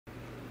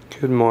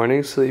Good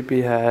morning,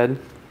 sleepyhead.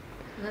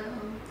 Hello.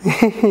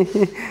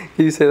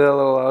 Can you say that a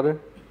little louder?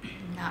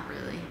 Not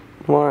really.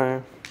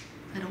 Why?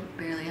 I don't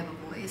barely have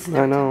a voice.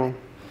 I know.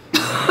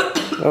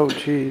 Oh,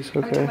 jeez.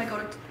 Every time Okay. I go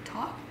to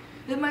talk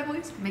with my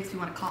voice, it makes me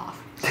want to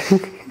cough.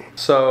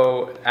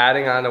 So,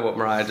 adding on to what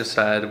Mariah just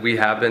said, we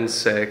have been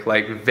sick,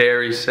 like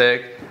very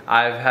sick.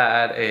 I've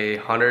had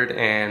 100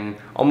 and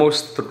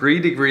almost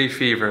 3-degree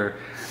fever.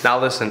 Now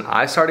listen,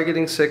 I started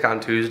getting sick on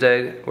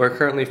Tuesday. We're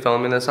currently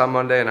filming this on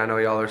Monday, and I know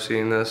y'all are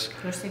seeing this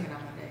We're singing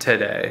on Monday.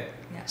 today.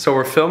 Yeah. So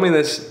we're filming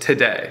this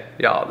today,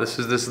 y'all. This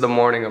is the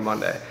morning of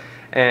Monday.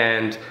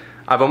 And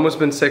I've almost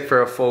been sick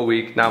for a full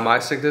week. Now my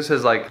sickness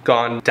has like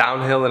gone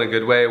downhill in a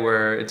good way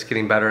where it's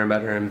getting better and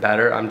better and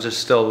better. I'm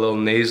just still a little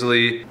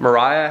nasally.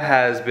 Mariah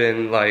has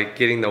been like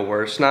getting the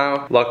worst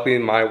now. Luckily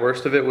my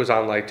worst of it was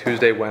on like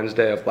Tuesday,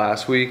 Wednesday of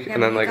last week, Yeah,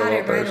 and then like a little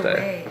right Thursday.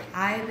 away.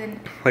 I've been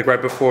Like right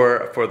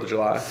before 4th of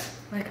July.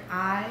 like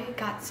I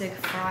got sick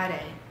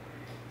Friday,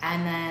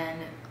 and then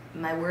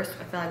my worst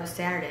I felt like was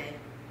Saturday,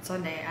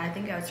 Sunday, and I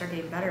think I would start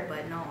getting better,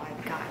 but no,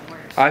 I've gotten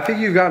worse. I think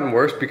you've gotten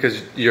worse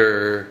because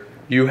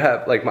you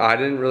have, like, I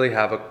didn't really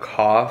have a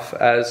cough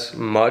as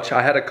much.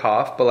 I had a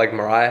cough, but like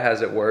Mariah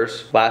has it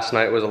worse. Last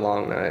night was a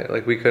long night.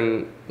 Like we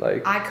couldn't,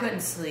 like. I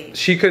couldn't sleep.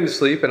 She couldn't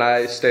sleep and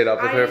I stayed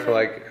up with her for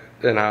like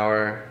an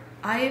hour.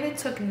 I even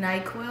took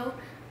NyQuil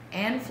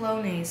and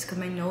Flonase because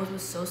my nose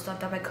was so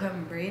stuffed up I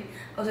couldn't breathe.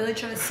 I was literally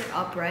trying to sit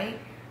upright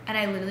and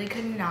I literally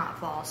could not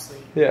fall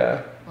asleep.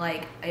 Yeah.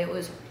 Like, it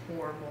was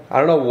horrible. I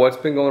don't know what's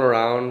been going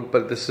around,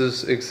 but this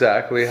is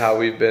exactly how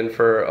we've been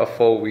for a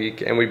full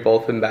week, and we've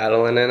both been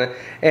battling in it.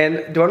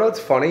 And do I know what's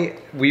funny?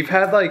 We've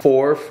had like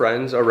 4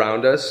 friends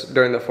around us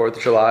during the 4th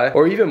of July,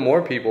 or even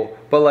more people,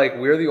 but like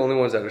we're the only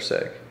ones that are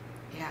sick.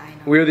 Yeah, I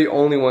know. We're the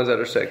only ones that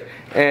are sick.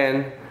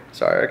 And,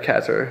 sorry, our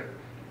cats are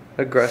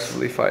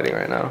aggressively fighting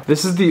right now.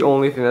 This is the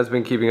only thing that's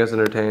been keeping us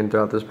entertained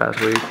throughout this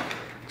past week.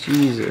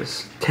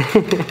 Jesus.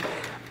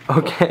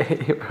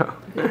 Okay, bro.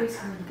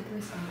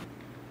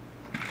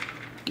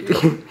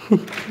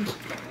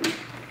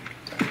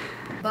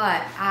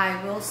 But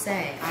I will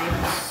say,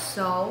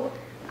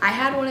 I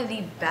had one of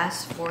the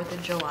best 4th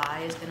of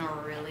Julys in a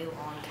really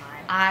long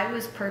time. I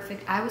was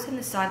perfect. I was in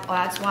the sun. Oh,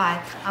 that's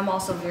why I'm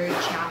also very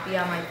chappy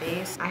on my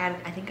face. I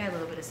think I had a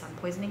little bit of sun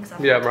poisoning.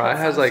 Yeah, Mariah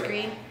has like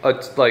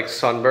a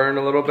sunburn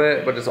a little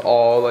bit, but it's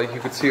all like, you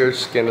could see her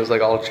skin is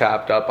like all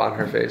chapped up on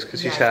her face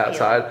because she sat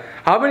outside.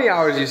 How many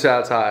hours you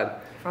sat outside?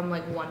 From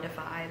like 1 to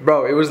 5.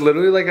 Bro, it was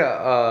literally like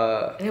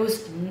and it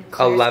was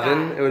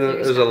 11. It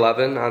was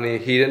 11 on the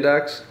heat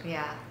index.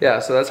 Yeah. Yeah,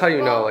 so that's how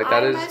you know, like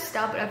that is. I messed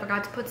up, but I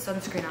forgot to put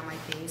sunscreen on my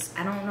face.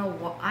 I don't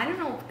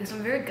know because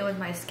I'm very good with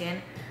my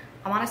skin.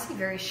 I'm honestly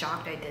very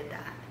shocked I did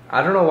that.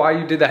 I don't know why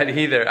you did that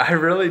either. I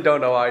really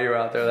don't know why you were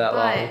out there that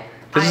long.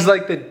 This is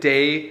like the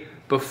day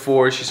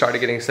before she started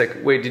getting sick.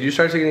 Wait, did you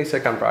start getting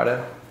sick on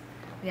Friday?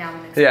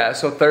 Yeah. Yeah,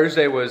 so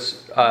Thursday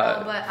was no,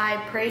 but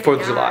I prayed 4th to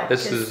of July. God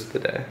This is the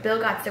day. Bill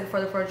got sick before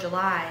the 4th of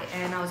July,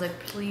 and I was like,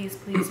 please,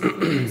 please,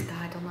 please,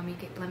 God, don't let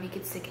me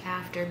get sick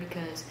after,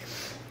 because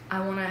I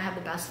want to have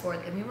the best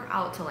 4th. And we were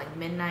out till like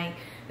midnight.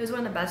 It was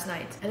one of the best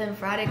nights. And then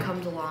Friday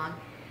comes along,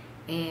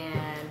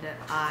 and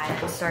I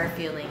start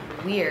feeling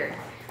weird.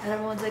 And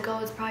everyone's like, oh,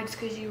 it's probably just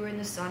because you were in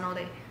the sun all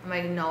day. I'm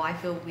like, no, I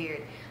feel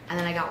weird. And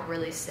then I got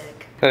really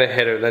sick. And it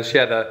hit her. Then she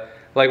had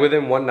like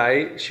within one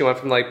night, she went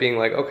from like being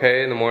like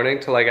okay in the morning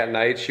to like at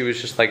night, she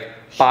was just like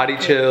body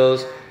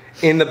chills,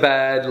 in the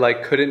bed,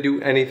 like couldn't do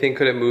anything,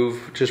 couldn't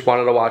move, just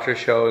wanted to watch her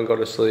show and go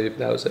to sleep.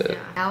 That was it. Yeah.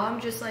 Now I'm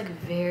just like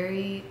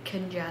very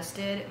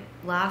congested.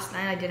 Last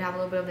night I did have a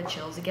little bit of the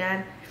chills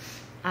again.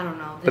 I don't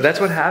know. But that's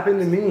what happened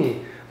to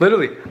me.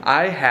 Literally,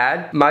 I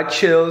had my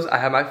chills, I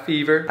had my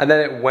fever, and then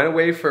it went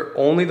away for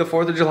only the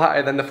 4th of July,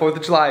 and then the 4th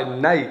of July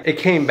night, it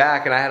came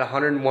back and I had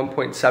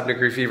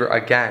 101.7-degree fever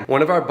again.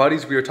 One of our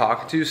buddies we were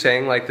talking to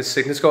saying like the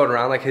sickness going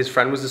around, like his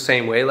friend was the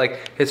same way,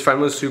 like his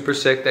friend was super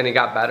sick, then he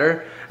got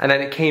better, and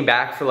then it came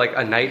back for like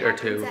a night or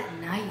two.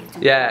 At night.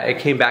 Yeah, it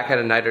came back at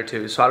a night or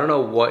two. So I don't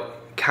know what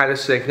kind of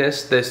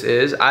sickness this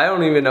is. I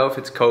don't even know if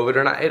it's COVID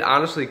or not. It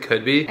honestly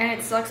could be. And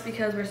it sucks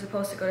because we're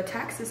supposed to go to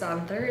Texas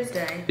on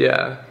Thursday.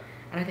 Yeah.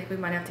 And I think we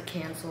might have to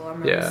cancel.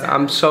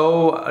 I'm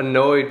so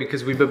annoyed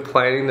because we've been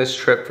planning this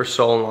trip for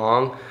so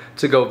long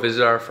to go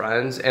visit our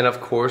friends, and of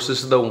course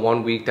this is the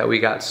 1 week that we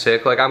got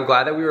sick. Like, I'm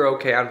glad that we were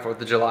okay on 4th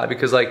of July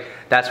because like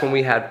that's when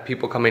we had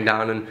people coming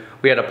down and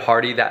we had a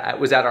party that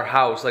was at our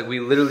house. Like,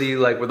 we literally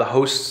like were the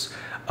hosts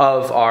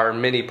of our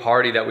mini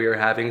party that we were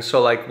having,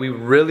 so like we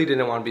really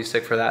didn't want to be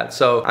sick for that.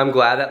 So I'm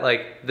glad that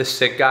like the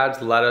sick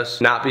gods let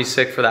us not be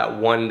sick for that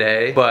one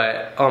day.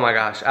 But oh my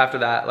gosh, after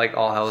that, like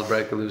all hell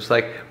break loose.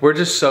 Like, we're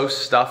just so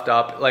stuffed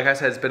up. Like I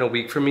said, it's been a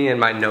week for me and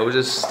my nose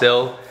is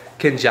still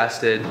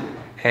congested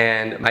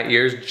and my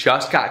ears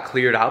just got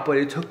cleared out, but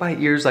it took my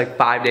ears like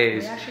 5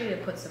 days. We actually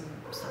did put some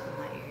stuff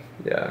in my ear.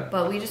 Yeah.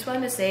 But we just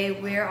wanted to say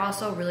we're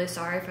also really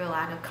sorry for the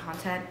lack of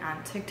content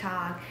on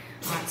TikTok,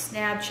 on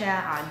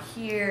Snapchat, on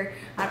here,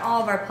 on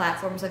all of our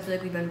platforms. I feel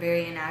like we've been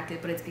very inactive,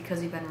 but it's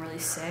because we've been really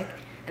sick.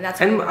 And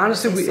that's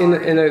honestly,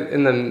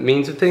 in the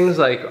means of things,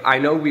 like, I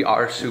know we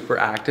are super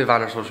active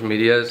on our social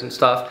medias and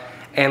stuff,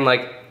 and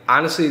like,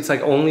 honestly, it's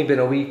like only been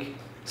a week.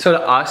 So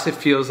to us, it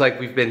feels like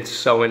we've been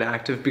so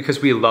inactive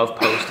because we love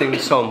posting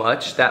so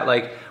much that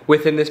like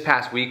within this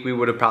past week, we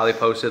would have probably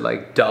posted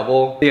like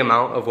double the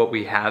amount of what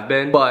we have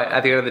been. But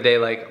at the end of the day,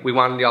 like, we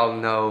wanted y'all to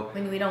know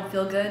when we don't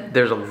feel good,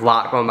 there's a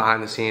lot going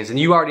behind the scenes, and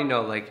you already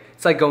know, like,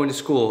 it's like going to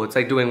school, it's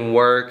like doing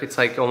work, it's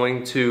like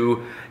going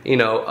to, you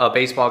know, a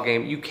baseball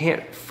game. You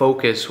can't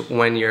focus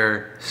when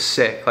you're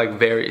sick, like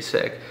very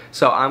sick.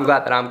 So I'm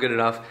glad that I'm good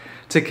enough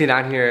to get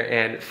on here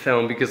and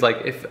film, because like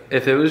if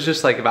it was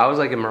just like, if I was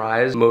like in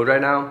Mariah's mode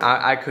right now,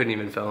 I couldn't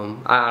even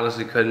film. I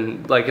honestly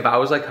couldn't. Like if I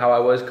was like how I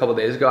was a couple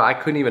days ago, I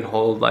couldn't even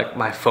hold like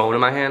my phone in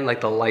my hand. Like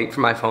the light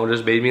from my phone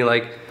just made me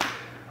like,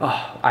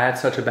 oh, I had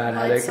such a bad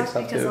headache and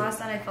stuff because too. last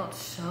night I felt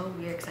so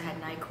weird because I had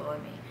NyQuil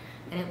in me,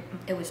 and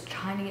it was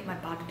trying to get my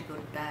body to go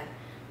to bed,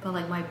 but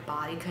like my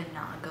body could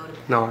not go to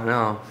bed. No, I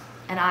know.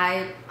 And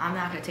I'm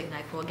not gonna take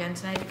NyQuil again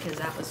tonight because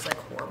that was like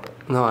horrible.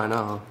 No, I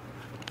know.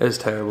 It's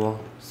terrible.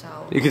 So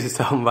you can just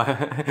tell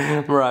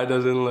Mariah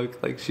doesn't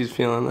look like she's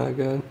feeling that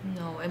good.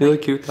 No, you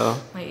look cute though.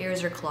 My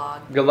ears are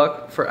clogged. Good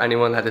luck for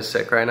anyone that is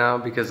sick right now,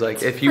 because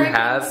like if you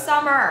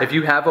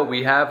have what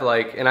we have,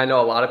 like, and I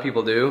know a lot of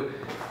people do,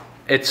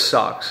 it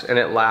sucks and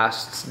it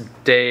lasts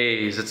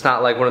days. It's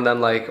not like one of them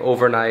like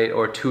overnight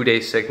or 2-day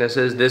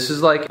sicknesses. This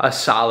is like a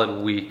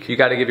solid week. You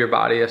got to give your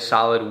body a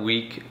solid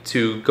week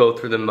to go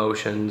through the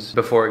motions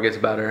before it gets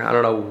better. I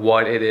don't know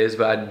what it is,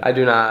 but I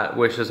do not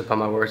wish this upon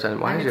my worst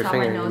enemy. Why is your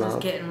finger in your mouth? My nose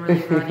is getting really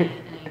runny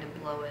and I need to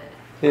blow it.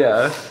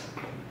 Yeah.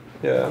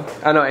 Yeah.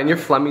 I know, and you're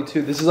phlegmy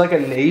too. This is like a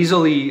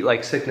nasally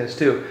like sickness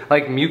too.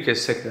 Like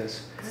mucus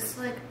sickness. It's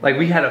like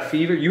we had a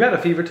fever. You had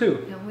a fever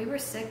too. Yeah, we were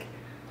sick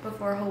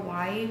before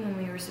Hawaii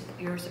when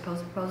you were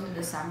supposed to propose in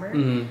December.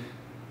 Mm-hmm.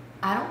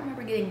 I don't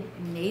remember getting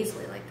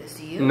nasally like this.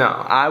 Do you? No,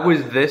 I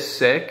was this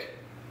sick,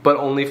 but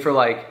only for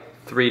like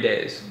 3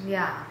 days.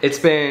 Yeah. It's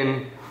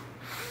been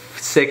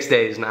 6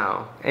 days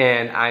now,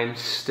 and I'm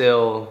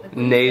still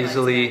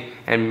nasally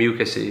and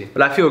mucusy.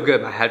 But I feel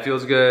good. My head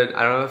feels good.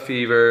 I don't have a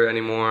fever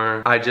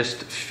anymore. I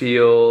just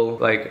feel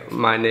like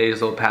my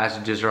nasal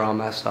passages are all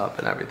messed up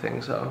and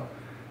everything. So,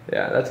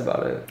 yeah, that's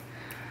about it.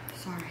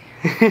 Sorry.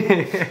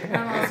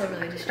 I'm also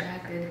really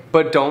distracted.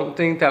 But don't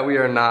think that we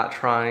are not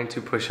trying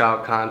to push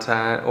out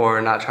content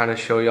or not trying to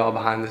show y'all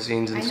behind the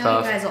scenes and stuff.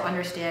 I know you guys will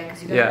understand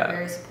because you guys are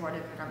very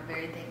supportive and I'm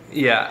very thankful.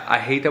 Yeah, I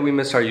hate that we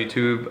missed our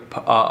YouTube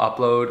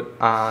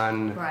upload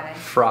on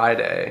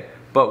Friday.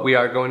 But we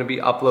are going to be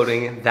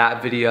uploading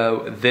that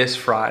video this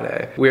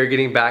Friday. We are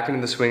getting back into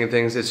the swing of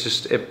things.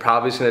 It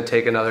probably is going to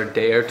take another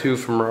day or two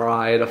for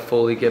Mariah to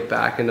fully get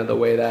back into the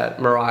way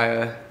that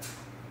Mariah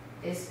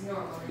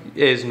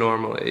is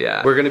normally,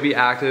 yeah. We're gonna be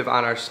active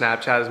on our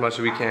Snapchat as much as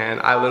we can.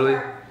 I literally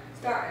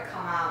starting to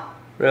come out.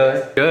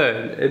 Really?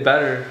 Good. It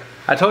better.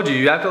 I told you,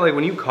 you have to like,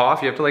 when you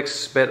cough, you have to like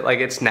spit, like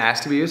it's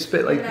nasty, but you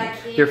spit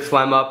like your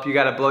phlegm up, you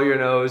gotta blow your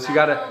nose, you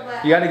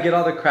gotta get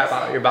all the crap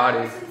out of your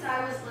body. Since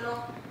I was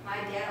little, my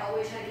dad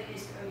always tried to get me to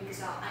spit my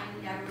mucus out.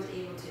 I never was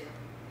able to.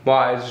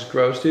 Why? It's just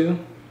gross to you?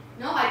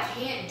 No, I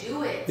can't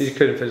do it. You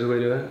couldn't physically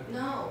do it?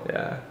 No.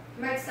 Yeah.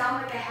 It might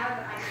sound like I have,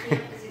 but I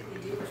can't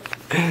physically do it.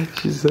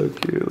 She's so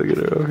cute. Look at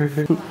her over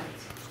here.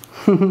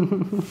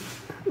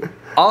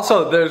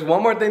 Also, there's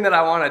one more thing that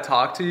I want to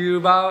talk to you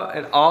about,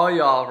 and all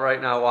y'all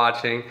right now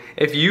watching,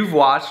 if you've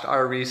watched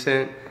our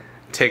recent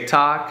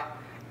TikTok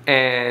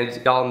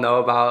and y'all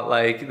know about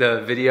like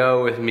the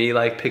video with me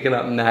like picking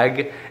up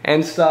Meg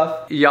and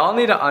stuff, y'all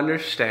need to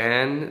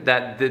understand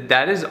that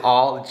that is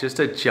all just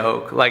a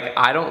joke. Like,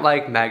 I don't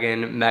like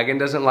Megan. Megan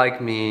doesn't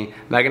like me.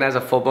 Megan has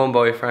a full-blown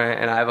boyfriend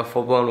and I have a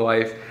full-blown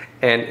wife,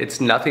 and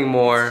it's nothing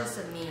more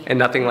and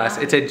nothing less.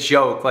 It's a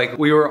joke. Like,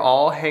 we were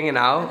all hanging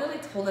out. I really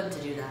told him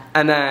to do that.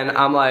 And then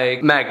I'm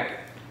like, Meg,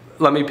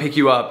 let me pick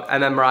you up.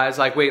 And then Mariah's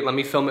like, wait, let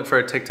me film it for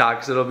a TikTok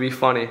because it'll be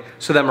funny.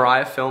 So then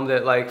Mariah filmed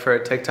it like for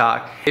a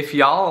TikTok. If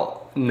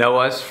y'all know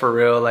us for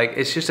real, like,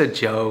 it's just a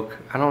joke.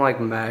 I don't like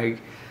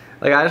Meg.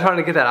 Like, I just wanted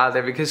to get that out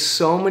there because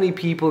so many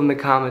people in the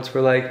comments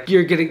were like,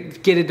 you're gonna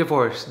get a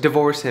divorce.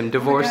 Divorce him,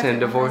 divorce him,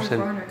 divorce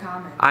him.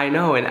 I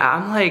know, and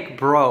I'm like,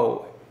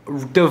 bro,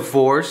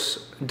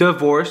 divorce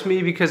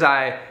me because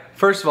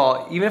first of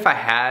all, even if I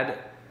had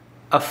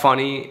a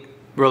funny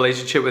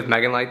relationship with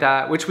Megan like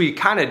that, which we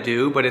kind of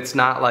do, but it's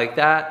not like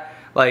that,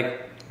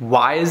 like,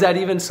 why is that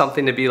even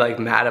something to be like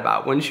mad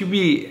about? Wouldn't you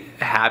be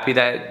happy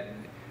that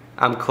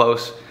I'm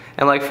close?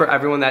 And like, for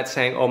everyone that's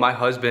saying, oh, my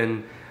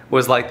husband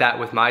was like that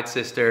with my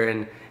sister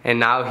and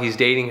now he's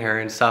dating her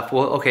and stuff,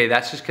 well, okay,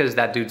 that's just because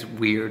that dude's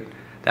weird.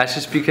 That's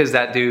just because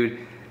that dude,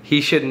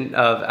 he shouldn't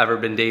have ever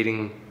been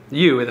dating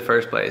you in the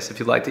first place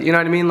if you liked it. You know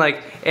what I mean?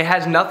 Like, it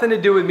has nothing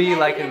to do with me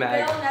liking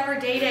Meg. Bill never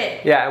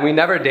dated. Yeah, and we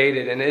never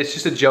dated, and it's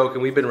just a joke,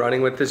 and we've been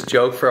running with this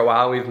joke for a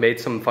while. We've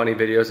made some funny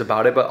videos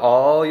about it, but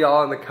all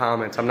y'all in the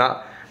comments, I'm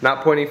not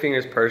pointing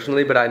fingers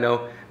personally, but I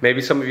know maybe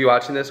some of you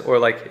watching this, or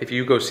like if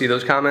you go see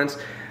those comments,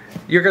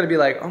 you're gonna be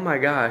like, oh my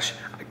gosh,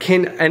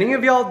 can any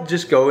of y'all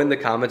just go in the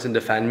comments and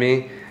defend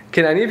me?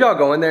 Can any of y'all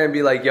go in there and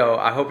be like, yo,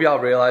 I hope y'all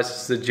realize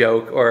this is a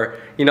joke, or,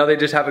 you know, they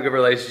just have a good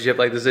relationship,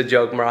 like this is a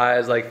joke,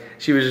 Mariah's like,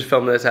 she was just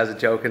filming this as a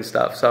joke and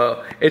stuff,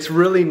 so it's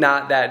really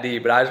not that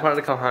deep, but I just wanted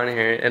to come on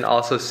here and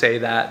also say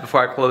that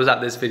before I close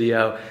out this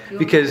video,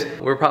 because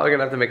we're probably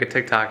gonna have to make a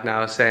TikTok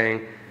now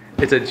saying,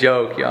 it's a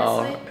joke,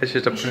 y'all. It's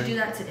just a prank. You should do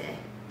that today.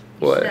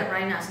 What? Do that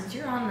right now, since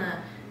you're on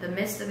the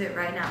midst of it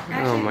right now. Oh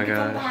Actually, my you can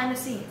gosh. film behind the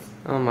scenes.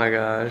 Oh my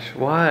gosh,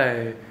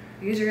 why?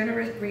 Because you're gonna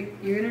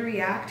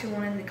react to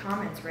one of the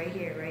comments right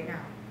here, right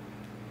now.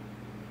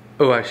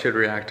 Oh, I should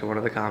react to one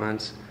of the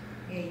comments.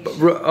 Yeah, you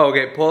should.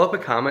 Okay, pull up a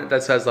comment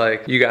that says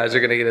like, you guys are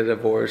gonna get a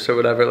divorce or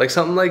whatever, like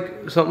something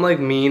like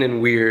mean and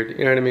weird.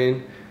 You know what I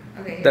mean?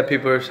 Okay. That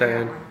people are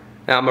saying.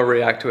 And I'm gonna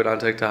react to it on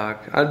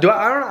TikTok. I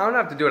don't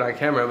have to do it on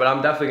camera, but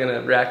I'm definitely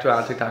gonna react to it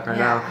on TikTok right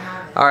now.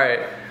 All right.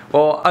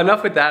 Well,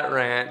 enough with that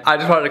rant. I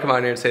just wanted to come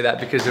on here and say that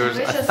because there was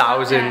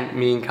 1,000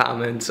 mean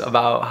comments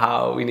about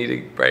how we need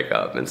to break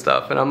up and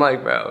stuff. And I'm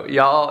like, bro,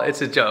 y'all,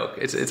 it's a joke.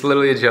 It's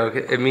literally a joke.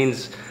 It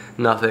means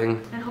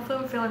nothing. And hopefully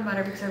we're feeling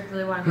better because I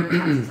really want to go to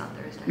Texas on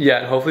Thursday. Yeah,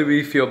 and hopefully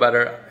we feel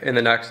better in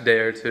the next day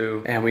or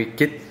two. And we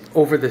get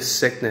over this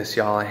sickness,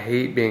 y'all. I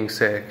hate being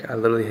sick. I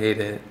literally hate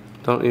it.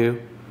 Don't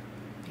you?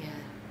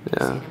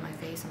 Yeah. Seeing it in my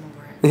face, I'm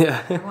over it.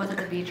 Yeah. Everyone's at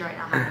the beach right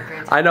now having a great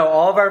time. I know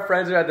all of our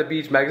friends are at the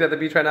beach. Meg's at the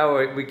beach right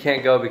now. We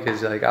can't go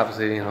because, like,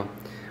 obviously, you know,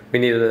 we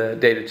needed a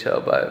day to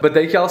chill. But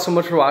thank y'all so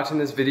much for watching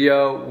this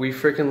video. We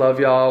freaking love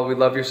y'all. We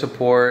love your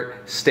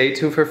support. Stay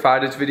tuned for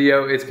Friday's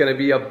video. It's gonna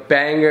be a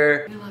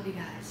banger. We love you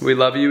guys. We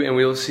love you, and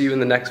we will see you in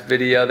the next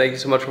video. Thank you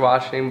so much for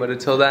watching. But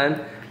until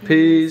then,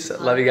 peace.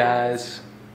 Love you guys.